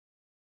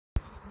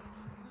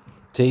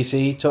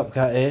TC Top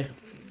Cat here.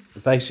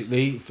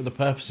 Basically, for the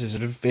purposes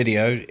of the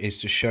video, is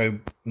to show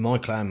my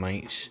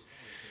clanmates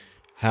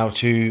how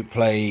to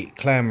play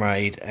clan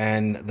raid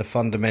and the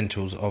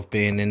fundamentals of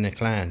being in the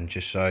clan.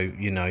 Just so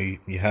you know,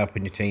 you're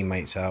helping your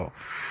teammates out.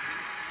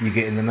 You're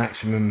getting the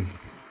maximum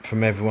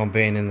from everyone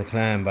being in the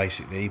clan,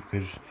 basically.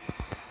 Because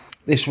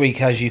this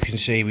week, as you can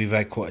see, we've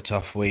had quite a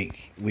tough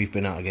week. We've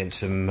been out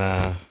against some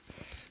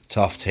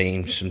tough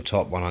teams, some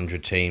top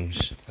 100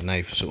 teams, and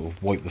they've sort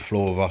of wiped the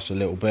floor with us a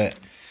little bit.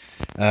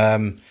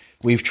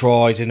 We've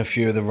tried in a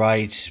few of the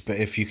raids, but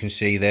if you can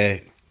see,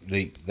 they're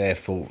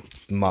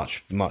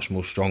much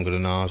more stronger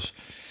than ours.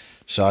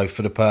 So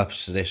for the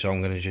purpose of this,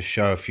 I'm going to just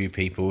show a few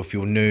people. If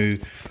you're new,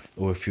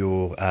 or if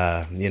you're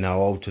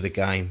old to the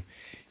game,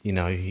 you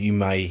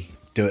may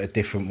do it a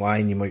different way,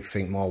 and you might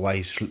think my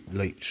way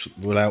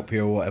will help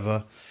you or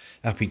whatever.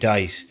 Happy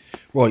days.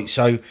 Right,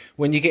 so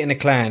when you get in a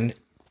clan,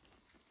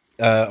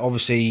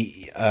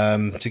 obviously,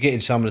 to get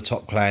in some of the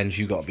top clans,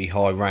 you've got to be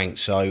high ranked.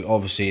 So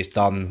obviously it's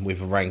done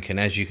with a ranking.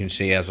 As you can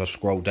see, as I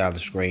scroll down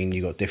the screen,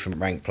 you've got different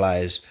ranked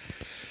players.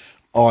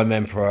 I'm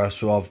Emperor,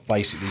 so I've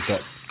basically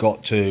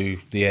got to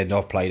the end.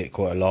 I've played it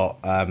quite a lot.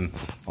 I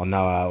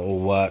know how it all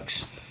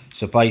works.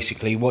 So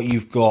basically what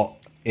you've got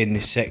in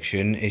this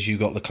section is you've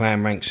got the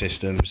clan rank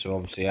system. So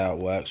obviously how it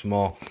works.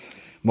 My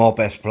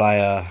best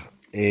player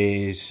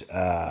is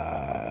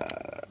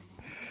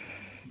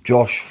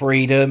Josh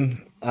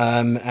Freedom.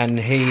 And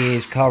he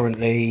is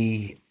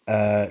currently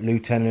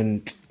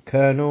Lieutenant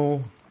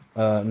Colonel.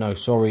 No,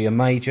 sorry, a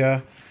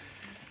Major.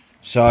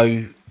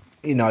 So,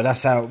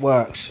 that's how it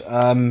works.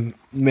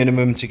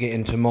 Minimum to get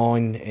into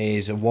mine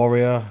is a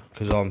Warrior,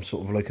 because I'm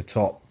sort of like a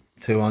top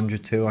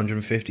 200,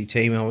 250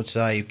 team, I would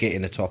say. Get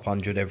in the top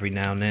 100 every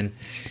now and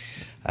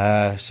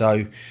then.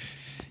 So,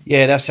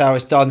 yeah, that's how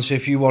it's done. So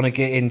if you want to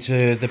get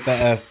into the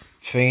better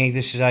thingy,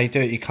 this is how you do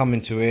it. You come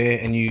into here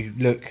and you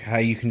look how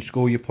you can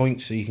score your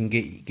points, so you can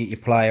get your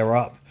player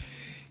up.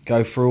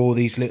 Go through all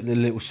these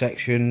little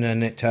section,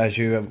 and it tells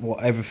you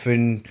what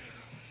everything,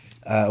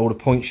 all the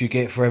points you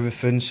get for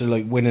everything. So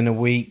like winning a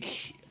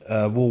week,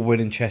 wall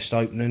winning, chest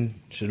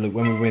opening. So look,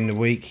 when we win the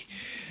week,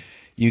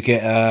 you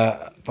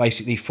get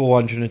basically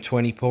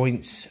 420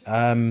 points.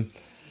 Yeah,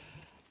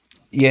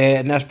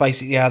 and that's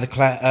basically how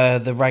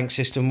the rank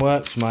system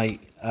works, mate.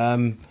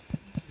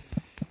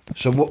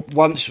 So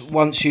once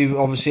you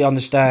obviously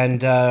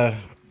understand how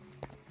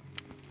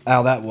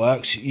that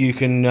works, you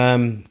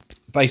can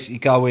basically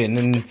go in.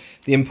 And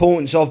the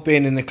importance of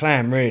being in the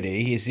clan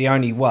really is the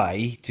only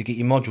way to get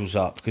your modules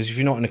up, because if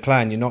you're not in a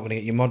clan, you're not going to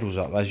get your modules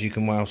up, as you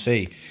can well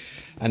see.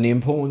 And the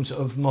importance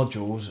of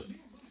modules,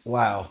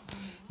 wow,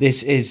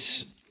 this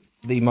is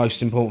the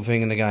most important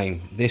thing in the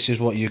game. This is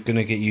what you're going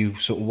to get you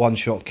sort of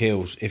one-shot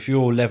kills. If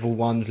you're level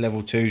 1s,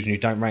 level 2s, and you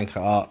don't rank it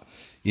up,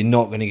 you're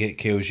not going to get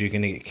kills, you're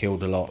going to get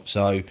killed a lot.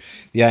 So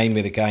the aim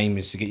of the game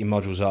is to get your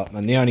modules up,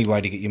 and the only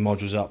way to get your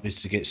modules up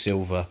is to get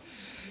silver.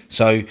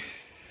 So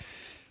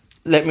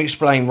let me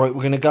explain. Right,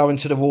 we're going to go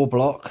into the war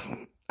block.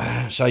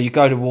 So you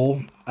go to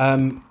war.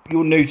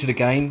 You're new to the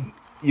game.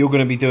 You're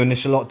going to be doing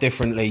this a lot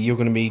differently. You're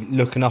going to be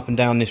looking up and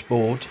down this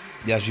board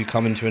as you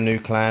come into a new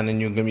clan,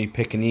 and you're going to be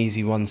picking the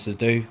easy ones to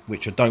do,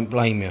 which I don't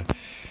blame you.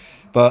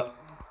 But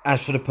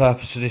as for the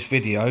purpose of this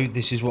video,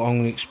 this is what I'm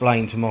going to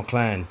explain to my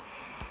clan.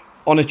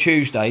 On a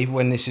Tuesday,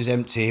 when this is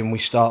empty and we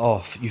start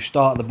off, you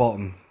start at the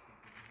bottom.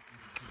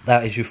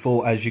 That is your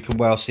fort, as you can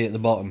well see at the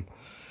bottom.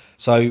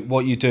 So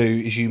what you do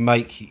is you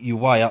make your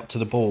way up to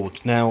the board.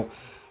 Now,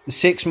 the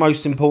 6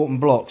 most important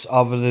blocks,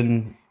 other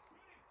than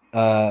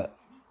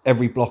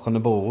every block on the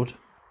board,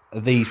 are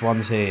these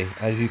ones here,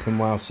 as you can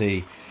well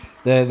see.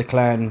 They're the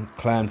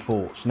clan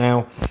forts.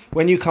 Now,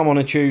 when you come on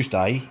a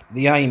Tuesday,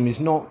 the aim is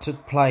not to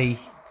play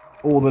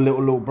all the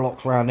little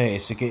blocks around here,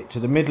 is to get to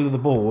the middle of the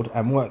board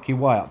and work your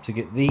way up to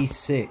get these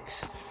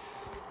 6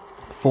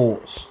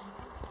 forts,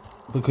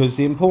 because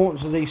the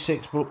importance of these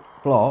 6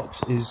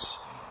 blocks is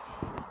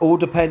all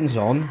depends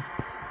on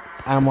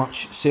how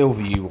much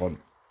silver you want.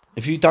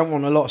 If you don't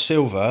want a lot of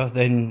silver,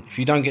 then if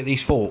you don't get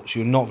these forts,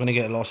 you're not going to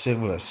get a lot of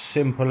silver.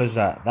 Simple as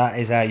that. That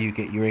is how you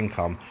get your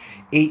income.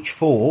 Each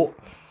fort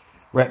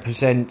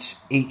represents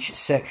each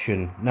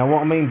section. Now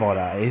what I mean by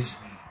that is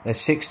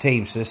there's 6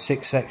 teams, so there's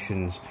 6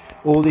 sections.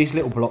 All these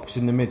little blocks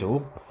in the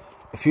middle,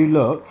 if you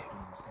look,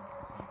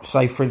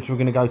 say for instance we're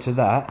going to go to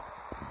that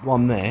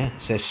one there,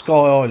 it says Sky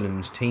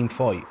Islands team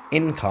fight,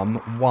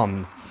 income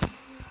 1.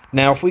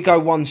 Now if we go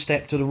one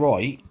step to the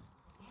right,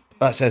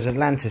 that says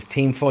Atlantis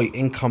team fight,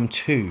 income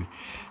 2.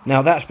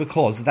 Now that's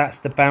because that's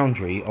the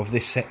boundary of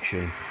this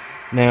section.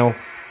 Now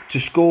to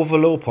score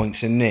valor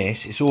points in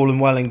this, it's all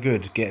well and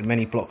good getting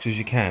many blocks as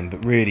you can,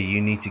 but really you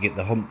need to get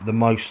the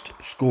most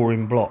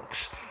scoring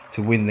blocks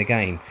to win the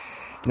game.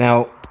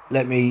 Now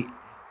let me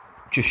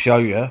just show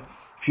you.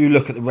 If you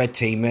look at the red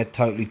team, they're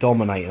totally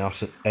dominating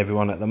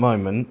everyone at the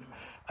moment.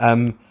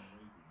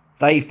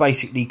 They've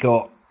basically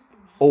got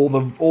all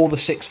the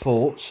 6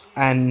 forts,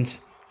 and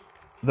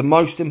the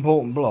most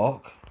important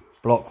block,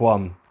 block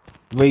 1.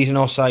 The reason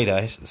I say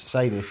this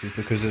is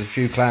because there's a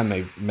few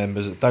clan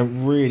members that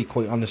don't really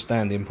quite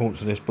understand the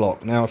importance of this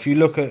block. Now, if you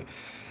look at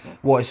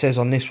what it says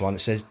on this one, it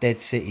says Dead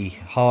City,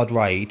 hard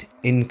raid,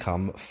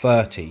 income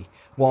 30.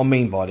 What I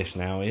mean by this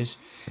now is,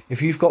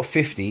 if you've got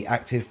 50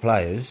 active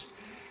players,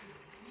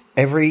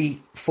 every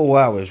 4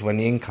 hours when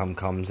the income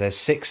comes, there's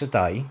 6 a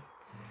day.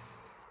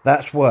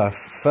 That's worth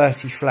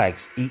 30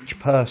 flags each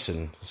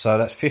person. So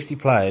that's 50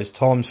 players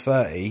times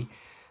 30.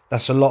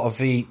 That's a lot of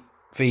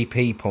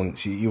VP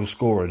points you're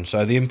scoring.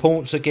 So the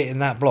importance of getting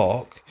that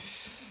block,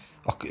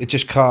 it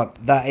just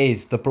can't. That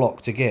is the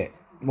block to get.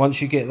 Once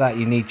you get that,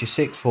 you need your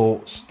 6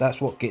 forts. That's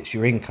what gets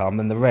your income,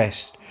 and the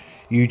rest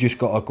you just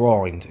got to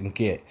grind and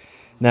get.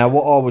 Now,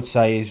 what I would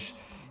say is,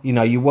 you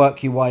know, you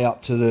work your way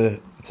up to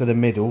the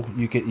middle.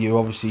 You get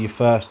obviously your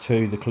first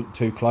two, the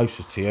two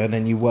closest to you, and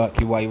then you work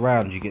your way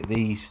round. You get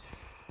these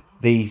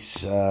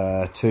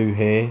two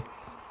here.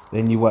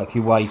 Then you work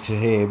your way to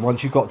here.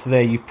 Once you've got to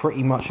there, you've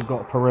pretty much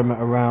got a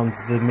perimeter around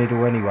the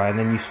middle anyway. And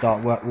then you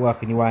start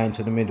working your way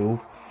into the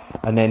middle.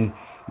 And then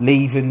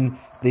leaving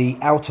the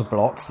outer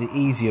blocks, the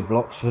easier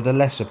blocks, for the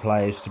lesser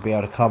players to be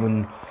able to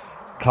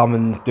come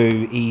and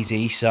do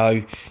easy.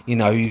 So, you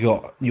know,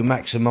 you're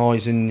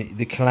maximising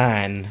the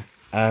clan,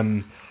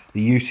 the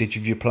usage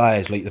of your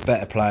players. Like the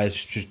better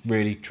players just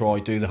really try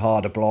do the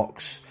harder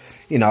blocks.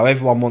 You know,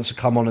 everyone wants to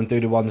come on and do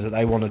the ones that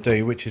they want to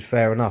do, which is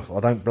fair enough. I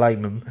don't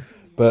blame them.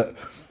 But,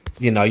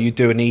 you know, you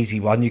do an easy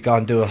one, you go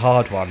and do a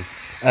hard one.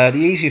 The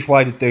easiest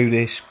way to do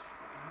this,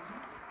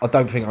 I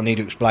don't think I need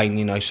to explain,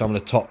 you know, some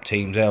of the top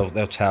teams,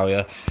 they'll tell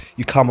you.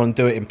 You come on and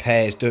do it in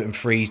pairs, do it in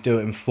threes, do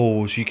it in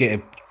fours. You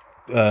get,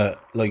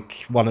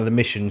 like, one of the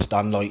missions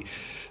done, like,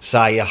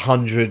 say,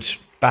 100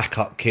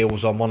 backup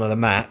kills on one of the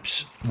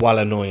maps. Well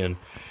annoying.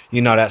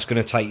 You know that's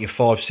going to take you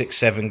 5, 6,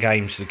 7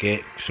 games to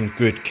get some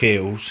good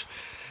kills.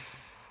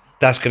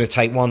 That's going to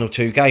take 1 or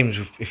 2 games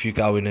if you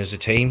go in as a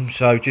team.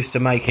 So just to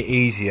make it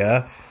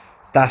easier,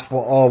 that's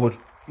what I would,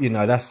 you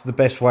know, that's the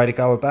best way to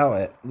go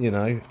about it. You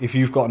know, if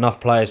you've got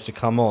enough players to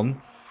come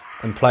on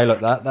and play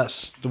like that,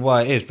 that's the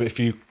way it is. But if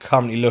you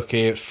currently look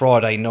here, it's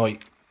Friday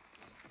night,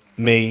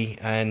 me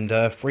and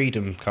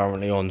Freedom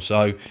currently on.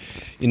 So,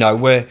 you know,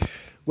 we're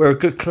a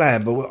good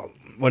clan, but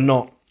we're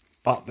not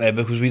up there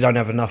because we don't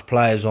have enough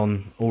players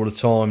on all the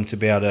time to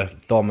be able to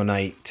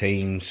dominate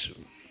teams.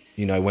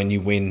 You know, when you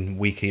win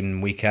week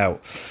in, week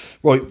out.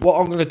 Right, what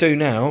I'm going to do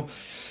now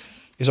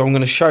is I'm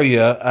going to show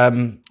you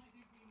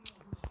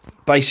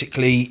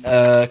basically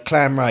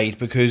clan raid,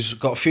 because I've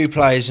got a few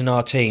players in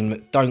our team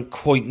that don't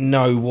quite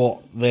know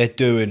what they're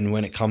doing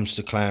when it comes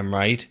to clan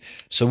raid.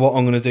 So what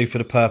I'm going to do for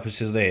the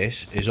purpose of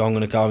this is I'm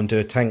going to go and do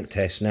a tank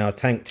test. Now, a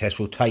tank test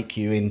will take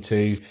you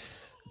into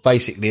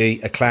basically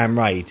a clan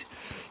raid.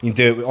 You can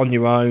do it on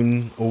your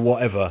own or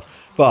whatever,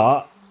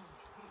 but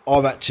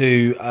I've had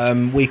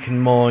to weaken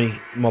my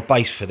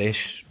base for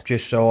this,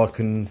 just so I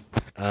can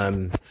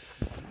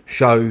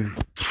show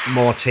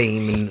my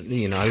team and,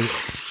 you know,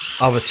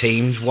 other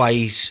teams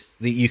ways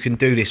that you can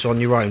do this on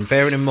your own.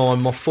 Bearing in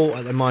mind, my fort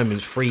at the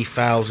moment is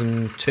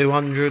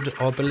 3,200,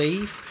 I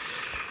believe.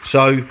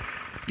 So,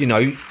 you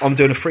know, I'm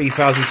doing a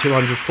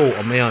 3,200 fort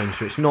on my own,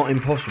 so it's not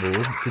impossible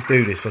to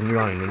do this on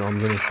your own, and I'm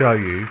going to show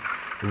you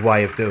the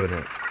way of doing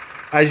it.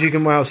 As you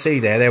can well see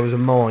there was a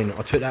mine.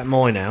 I took that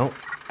mine out.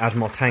 As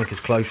my tank is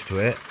close to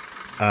it,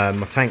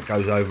 my tank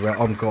goes over it,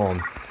 I'm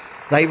gone.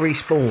 They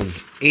respawn.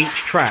 Each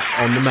trap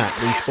on the map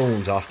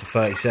respawns after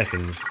 30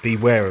 seconds.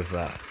 Beware of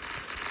that.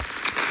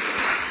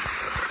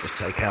 Let's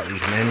take out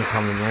these men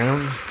coming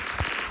round.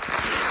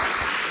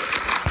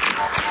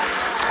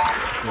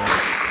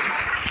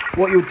 Right.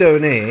 What you're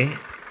doing here,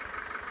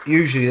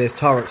 usually there's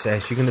turrets there,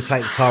 so you're going to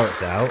take the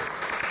turrets out.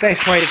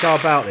 Best way to go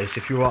about this,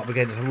 if you're up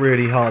against a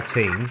really hard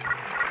team,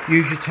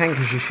 use your tank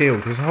as your shield,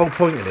 because the whole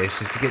point of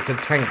this is to get to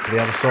the tank to the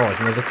other side.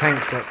 You know, the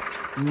tank's got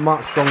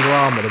much stronger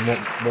armour than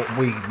what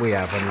we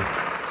have, and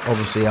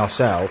obviously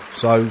ourselves.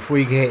 So if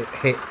we get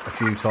hit a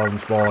few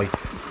times by,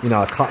 you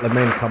know, a couple of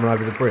men coming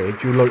over the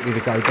bridge, you're likely to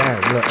go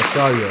down. Look, I'll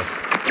show you.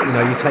 You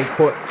know, you take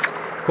quite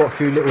a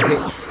few little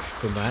hits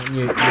from that, and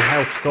your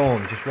health's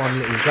gone. Just one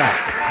little zap.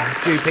 If a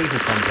few people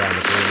come down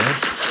the corner,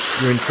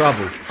 you're in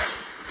trouble.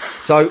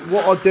 So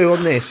what I do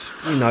on this,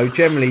 you know,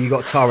 generally you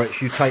got turrets,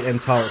 you take them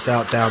turrets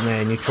out down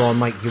there and you try and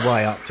make your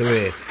way up to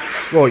here.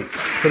 Right,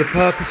 for the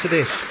purpose of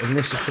this, and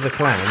this is for the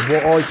clan,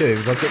 what I do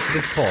is I get to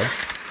this pod.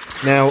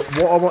 Now,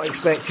 what I might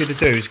expect you to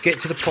do is get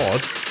to the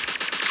pod,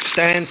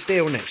 stand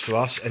still next to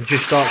us and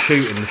just start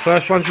shooting. The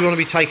first ones you want to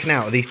be taken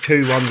out are these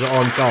 2 ones that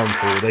I'm going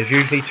for. There's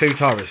usually 2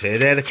 turrets here,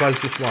 they're the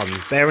closest ones.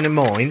 Bearing in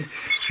mind,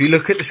 if you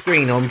look at the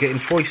screen, I'm getting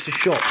twice the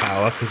shot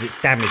power because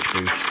it's damage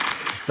boost.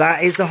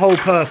 That is the whole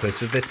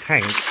purpose of the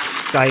tank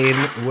staying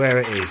where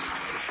it is.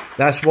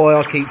 That's why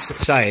I keep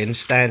saying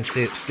stand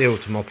still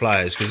to my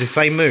players, because if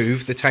they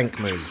move, the tank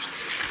moves.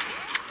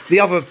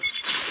 The other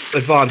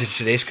advantage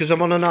to this, because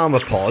I'm on an armour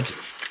pod,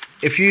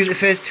 if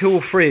there's 2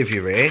 or 3 of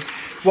you here,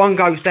 one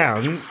goes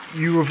down,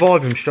 you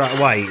revive them straight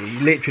away.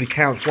 It literally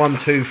counts 1,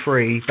 2,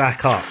 3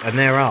 back up, and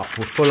they're up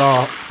with full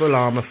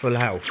armour, full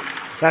health.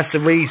 That's the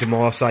reason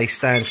why I say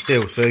stand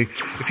still. So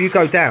if you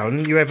go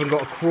down, you haven't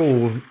got to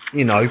crawl,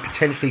 you know,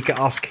 potentially get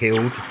us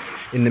killed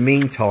in the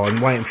meantime,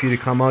 waiting for you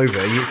to come over.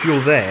 If you're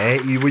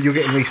there, you're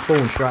getting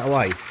respawned straight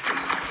away.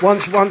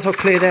 Once I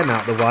clear them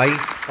out of the way,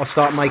 I'll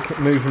start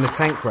moving the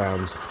tank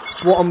round.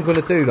 What I'm going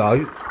to do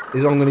though,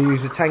 is I'm going to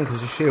use the tank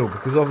as a shield,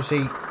 because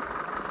obviously,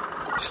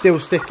 it's still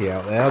sticky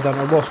out there. I don't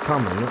know what's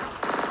coming.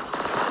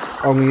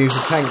 I'm going to use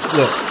the tank.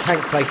 Look,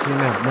 tank taking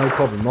him out, no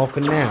problem. I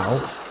can now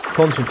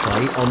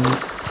concentrate on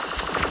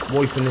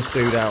wiping this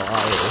dude out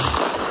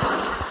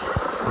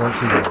here. Once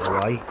he's out of the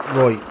way.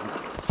 Right,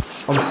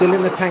 I'm still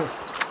in the tank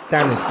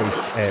damage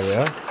boost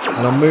area,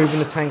 and I'm moving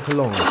the tank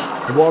along.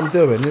 But what I'm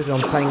doing is I'm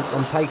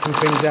taking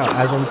things out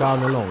as I'm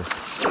going along.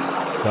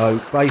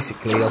 So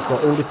basically I've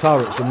got all the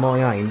turrets in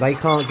my aim. They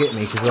can't get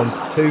me because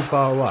I'm too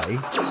far away.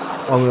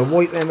 I'm going to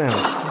wipe them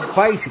out.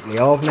 Basically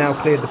I've now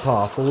cleared the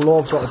path. All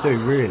I've got to do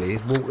really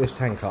is walk this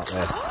tank up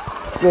there.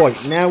 Right,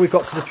 now we've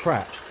got to the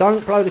traps.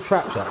 Don't blow the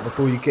traps up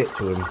before you get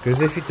to them, because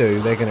if you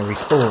do, they're going to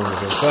respawn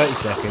within 30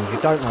 seconds.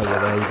 You don't know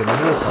they're there, you're going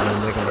to walk on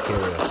them, they're going to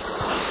kill you.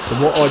 So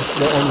what I'm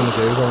going to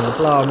do is I'm going to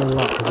blow them all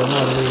up, because I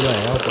know they're all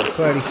there. I've got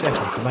 30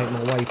 seconds to make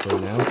my way through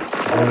now.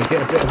 I'm going to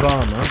get a bit of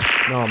armour.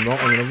 No, I'm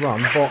not. I'm going to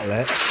run, bottle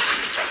it.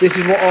 This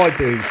is what I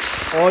do.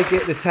 I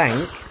get the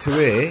tank to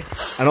here,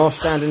 and I'll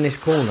stand in this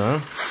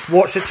corner.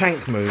 Watch the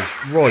tank move.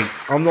 Right,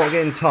 I'm not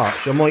getting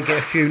touched. I might get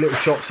a few little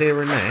shots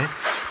here and there.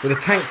 But the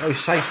tank goes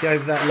safely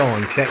over that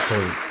line,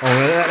 checkpoint. I'm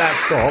going to let that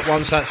stop.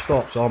 Once that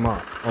stops, I'm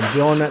up. I'm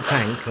behind that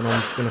tank, and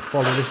I'm just going to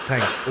follow this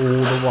tank all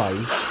the way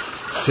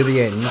to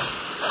the end,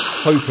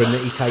 hoping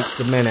that he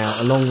takes the men out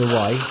along the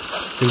way.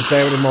 Because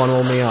bearing in mind I'm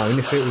on my own,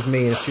 if it was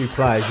me and a few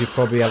players, you'd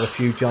probably have a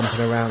few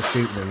jumping around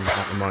shooting them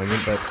at the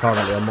moment, but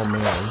currently I'm on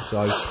my own.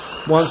 So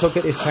once I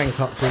get this tank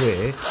up to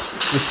here,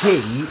 the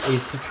key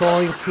is to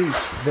try and keep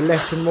the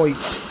left and right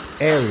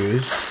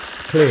areas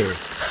clear.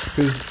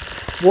 Because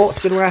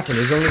what's going to happen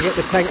is I'm going to get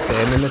the tank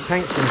there, and then the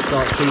tank's going to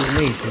start shooting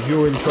these because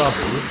you're in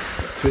trouble,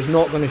 so it's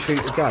not going to shoot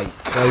the gate.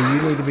 So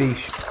you need to be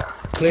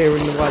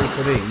clearing the way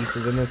for these, so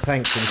then the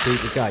tank can shoot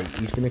the gate.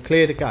 He's going to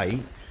clear the gate,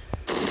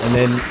 and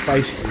then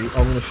basically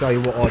I'm going to show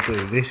you what I do.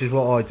 This is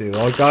what I do.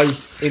 I go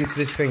into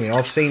this thing here.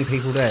 I've seen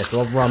people there,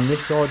 so I've run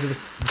this side of the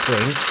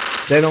thing,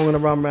 then I'm going to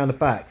run around the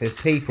back. There's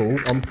people,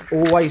 I'm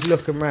always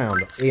looking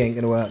round. He ain't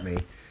going to hurt me.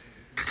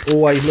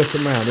 Always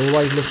looking round,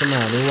 always looking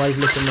round, always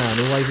looking round,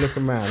 always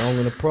looking round. I'm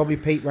going to probably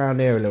peek round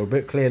here a little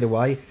bit, clear the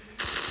way.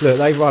 Look,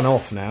 they've run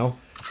off now.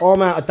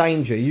 I'm out of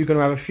danger. You're going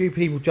to have a few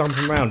people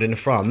jumping around in the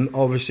front.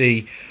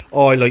 Obviously,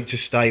 I like to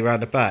stay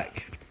round the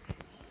back.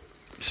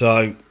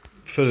 So,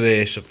 for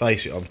this,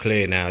 basically, I'm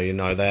clear now. You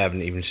know, they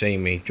haven't even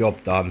seen me.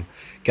 Job done.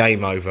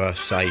 Game over.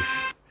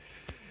 Safe.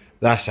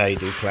 That's how you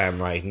do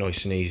clan raid.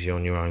 Nice and easy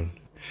on your own.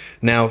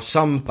 Now,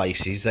 some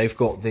bases, they've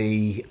got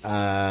the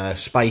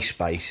space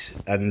base,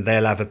 and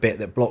they'll have a bit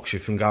that blocks you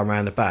from going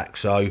around the back.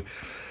 So,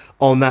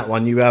 on that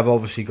one, you have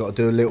obviously got to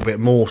do a little bit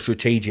more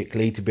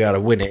strategically to be able to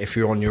win it if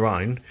you're on your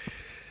own.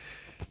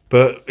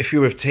 But if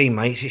you're with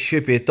teammates, it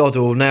should be a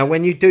doddle. Now,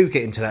 when you do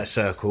get into that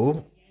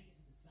circle,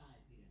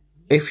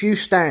 if you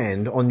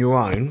stand on your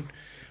own,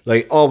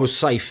 like I was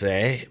safe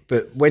there,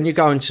 but when you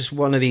go into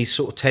one of these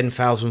sort of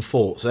 10,000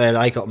 forts,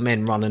 they got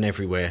men running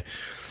everywhere.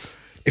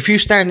 If you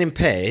stand in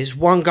pairs,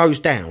 one goes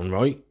down,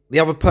 right? The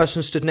other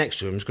person stood next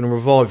to him is going to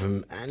revive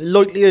him. And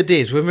likelihood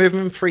is,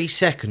 within 3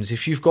 seconds,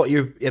 if you've got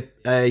your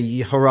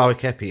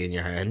heroic epi in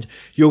your hand,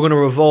 you're going to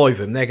revive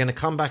them. They're going to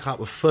come back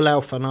up with full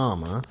health and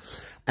armour.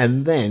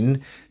 And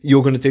then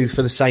you're going to do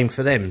for the same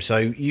for them. So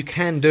you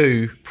can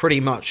do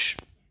pretty much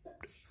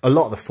a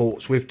lot of the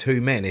forts with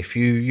 2 men if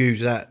you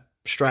use that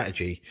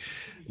strategy.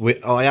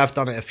 I have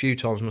done it a few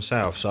times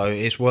myself, so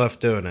it's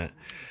worth doing it.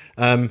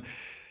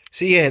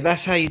 So yeah,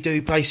 that's how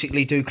you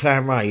basically do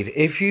clan raid.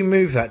 If you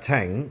move that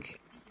tank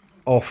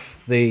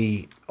off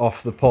the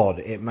pod,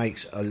 it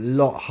makes a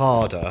lot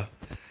harder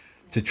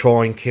to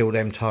try and kill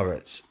them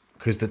turrets,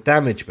 because the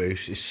damage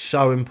boost is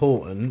so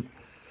important.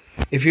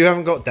 If you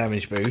haven't got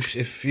damage boost,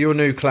 if you're a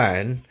new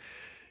clan,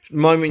 the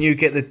moment you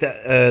get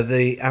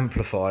the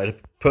amplifier,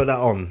 put that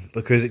on,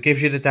 because it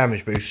gives you the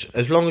damage boost.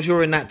 As long as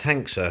you're in that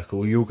tank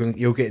circle,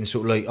 you're getting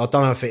sort of like, I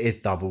don't know if it is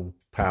double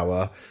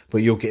power,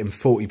 but you're getting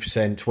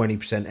 40%,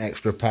 20%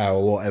 extra power,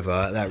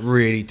 whatever. That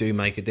really do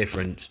make a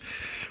difference.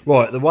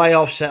 Right, the way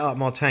I've set up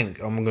my tank,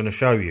 I'm going to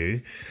show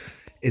you,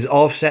 is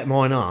I've set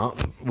mine up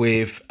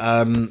with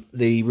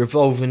the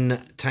revolving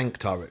tank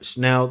turrets.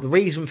 Now, the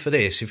reason for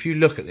this, if you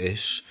look at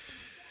this,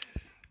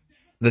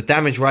 the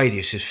damage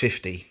radius is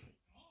 50.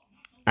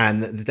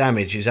 And the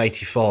damage is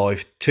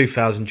 85,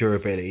 2000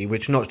 durability,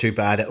 which is not too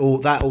bad.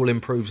 That all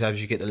improves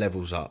as you get the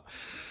levels up.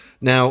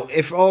 Now,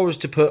 if I was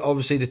to put,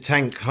 obviously, the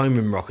tank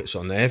homing rockets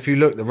on there, if you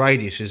look, the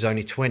radius is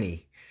only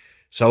 20.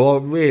 So,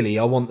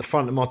 I want the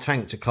front of my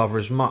tank to cover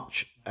as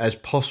much as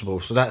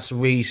possible. So, that's the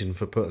reason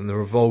for putting the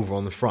revolver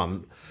on the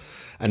front.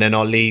 And then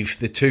I'll leave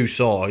the 2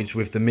 sides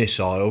with the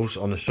missiles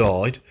on the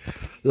side.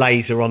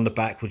 Laser on the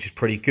back, which is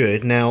pretty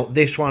good. Now,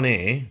 this one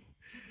here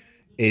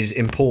is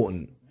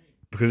important,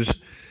 because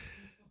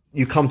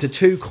you come to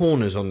 2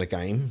 corners on the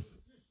game,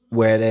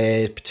 where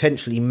there's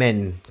potentially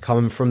men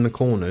coming from the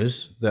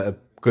corners that are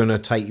going to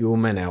take your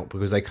men out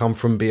because they come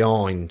from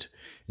behind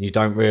and you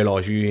don't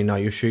realise you know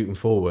you're shooting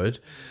forward,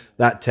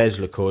 that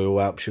Tesla coil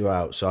helps you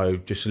out. So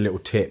just a little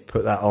tip,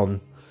 put that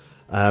on.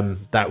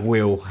 That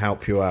will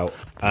help you out.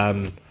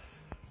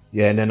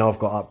 Yeah, and then I've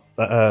got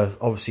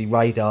obviously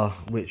radar,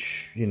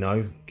 which, you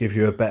know, give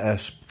you a better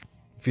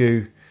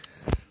view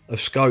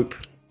of scope.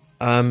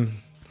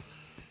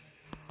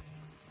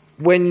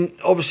 When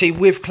obviously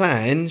with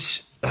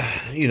clans,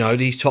 you know,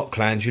 these top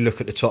clans, you look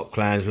at the top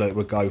clans, like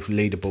we go for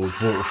leaderboards,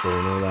 waterfall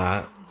and all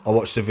that. I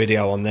watched a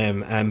video on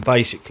them, and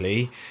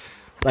basically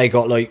they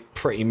got like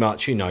pretty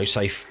much, you know,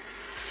 say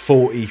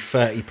 40,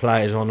 30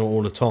 players on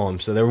all the time.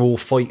 So they're all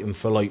fighting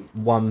for like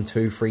 1,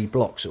 2, 3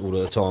 blocks all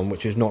the time,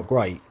 which is not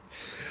great.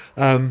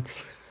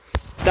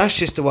 That's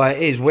just the way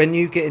it is. When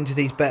you get into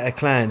these better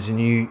clans and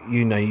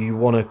you know, you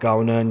want to go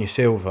and earn your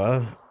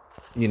silver,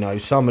 you know,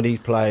 some of these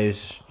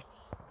players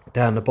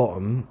down the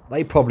bottom,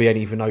 they probably ain't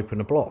even opened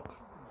a block.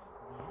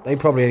 They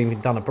probably ain't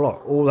even done a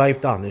block. All they've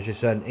done is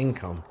just earn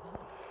income.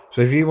 So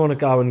if you want to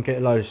go and get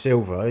a load of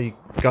silver, you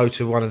go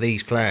to one of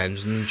these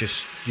clans and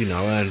just, you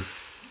know,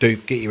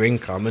 get your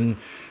income.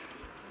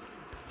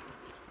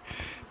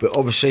 But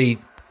obviously,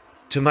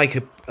 to make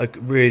a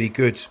really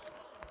good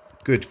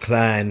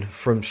clan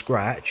from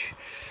scratch,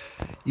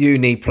 you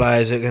need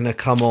players that are going to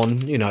come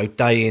on, you know,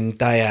 day in,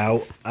 day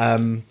out,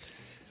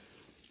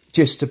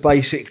 just to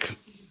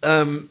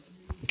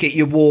get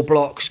your war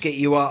blocks, get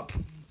you up.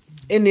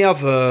 In the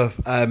other,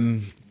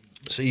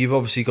 so you've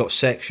obviously got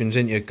sections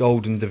in your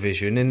golden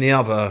division. In the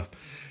other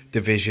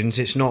divisions,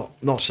 it's not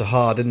so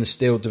hard. In the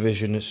steel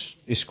division,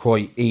 it's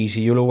quite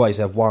easy. You'll always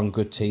have one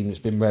good team that's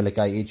been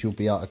relegated you'll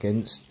be up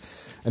against.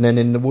 And then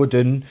in the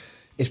wooden,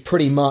 it's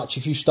pretty much,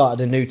 if you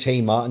started a new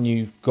team up and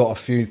you got a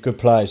few good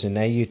players in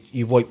there,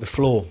 you wipe the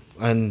floor.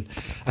 And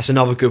that's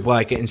another good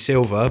way of getting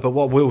silver. But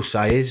what we'll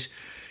say is,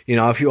 you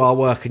know, if you are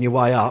working your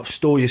way up,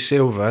 store your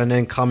silver and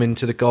then come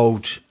into the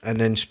gold and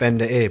then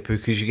spend it here,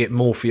 because you get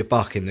more for your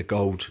buck in the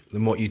gold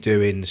than what you do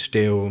in the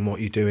steel and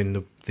what you do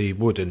in the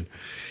wooden.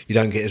 You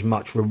don't get as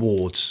much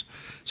rewards.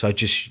 So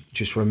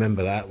just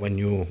remember that when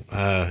you're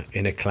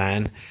in a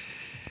clan.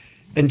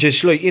 And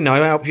just, look, you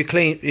know, help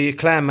your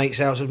clan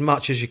mates out as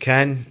much as you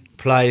can.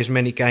 Play as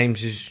many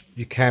games as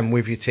you can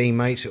with your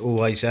teammates. It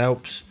always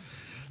helps.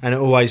 And it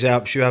always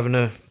helps you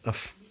having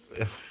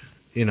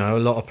you know, a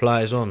lot of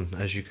players on,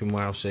 as you can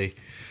well see.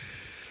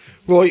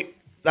 Right,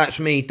 that's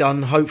me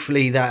done.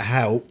 Hopefully that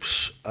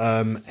helps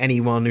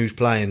anyone who's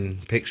playing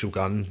Pixel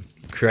Gun,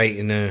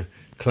 creating a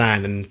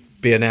clan and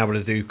being able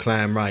to do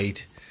clan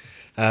raid.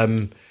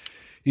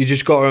 You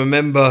just got to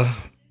remember,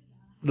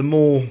 the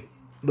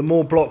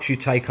more blocks you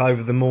take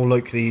over, the more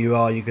likely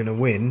you're going to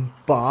win.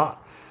 But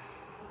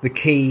the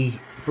key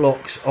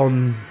blocks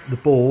on the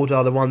board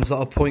are the ones that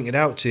are pointed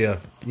out to you.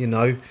 You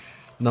know,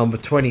 number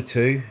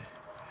 22.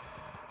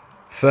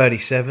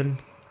 37,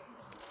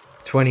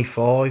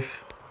 25,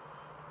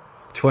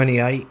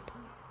 28,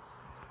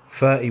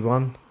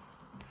 31,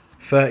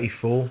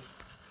 34,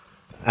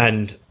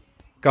 and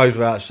goes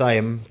without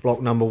saying,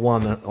 block number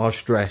 1, I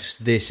stress,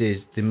 this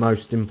is the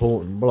most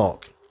important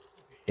block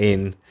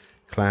in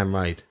Clan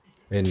Raid,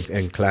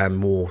 in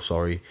Clan War,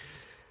 sorry,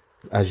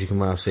 as you can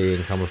well see,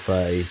 income of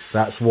 30.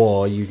 That's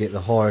why you get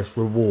the highest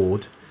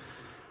reward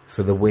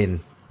for the win,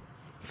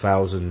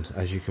 1,000,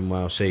 as you can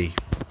well see,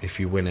 if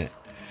you win it.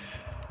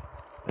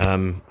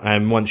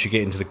 And once you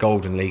get into the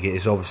Golden League, it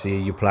is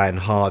obviously you're playing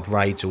hard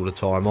raids all the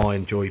time. I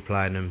enjoy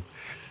playing them.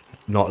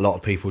 Not a lot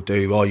of people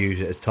do. I use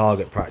it as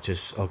target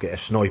practice. I'll get a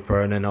sniper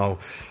and then I'll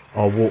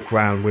walk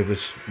around with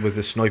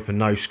the sniper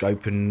no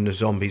scope and the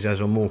zombies as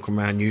I'm walking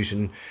around,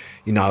 using,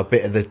 you know, a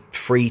bit of the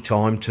free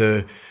time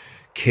to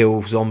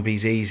kill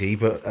zombies easy,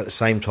 but at the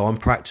same time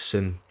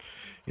practicing.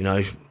 You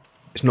know,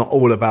 it's not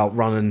all about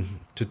running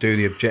to do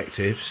the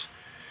objectives.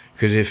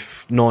 Because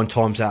if 9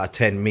 times out of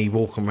 10 me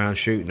walking around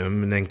shooting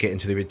them and then getting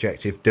to the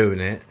objective doing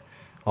it,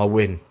 I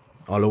win.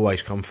 I'll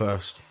always come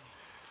first.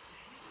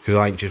 Because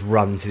I ain't just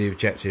run to the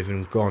objective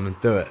and go on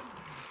and do it.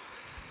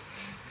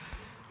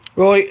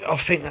 Right, I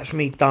think that's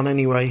me done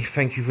anyway.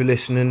 Thank you for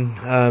listening.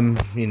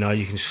 You know,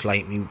 you can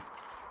slate me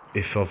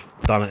if I've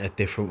done it a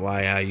different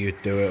way, how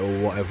you'd do it or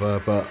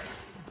whatever. But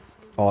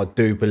I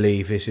do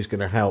believe this is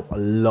going to help a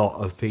lot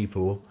of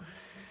people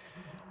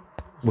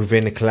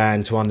within a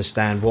clan to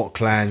understand what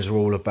clans are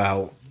all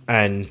about,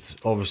 and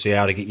obviously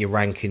how to get your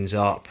rankings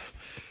up,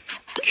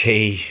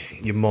 key,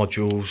 your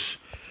modules,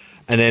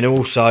 and then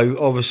also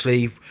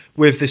obviously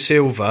with the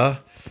silver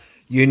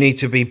you need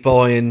to be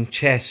buying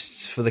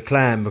chests for the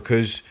clan,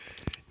 because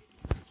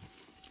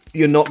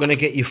you're not going to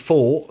get your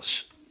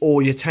forts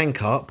or your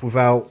tank up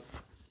without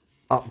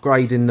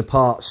upgrading the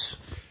parts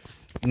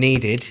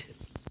needed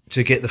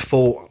to get the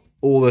fort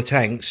or the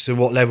tanks to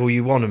what level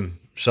you want them.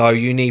 So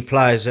you need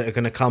players that are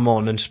going to come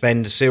on and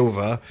spend the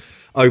silver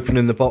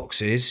opening the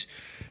boxes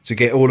to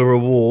get all the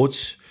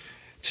rewards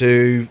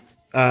to,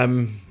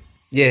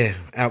 yeah,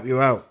 help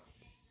you out.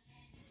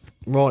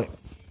 Right,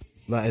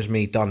 that is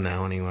me done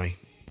now anyway.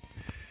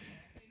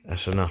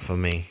 That's enough of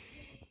me.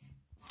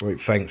 Right,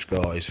 thanks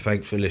guys,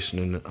 thanks for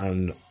listening,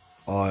 and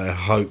I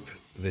hope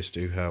this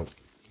do help.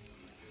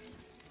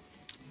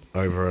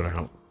 Over and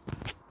out.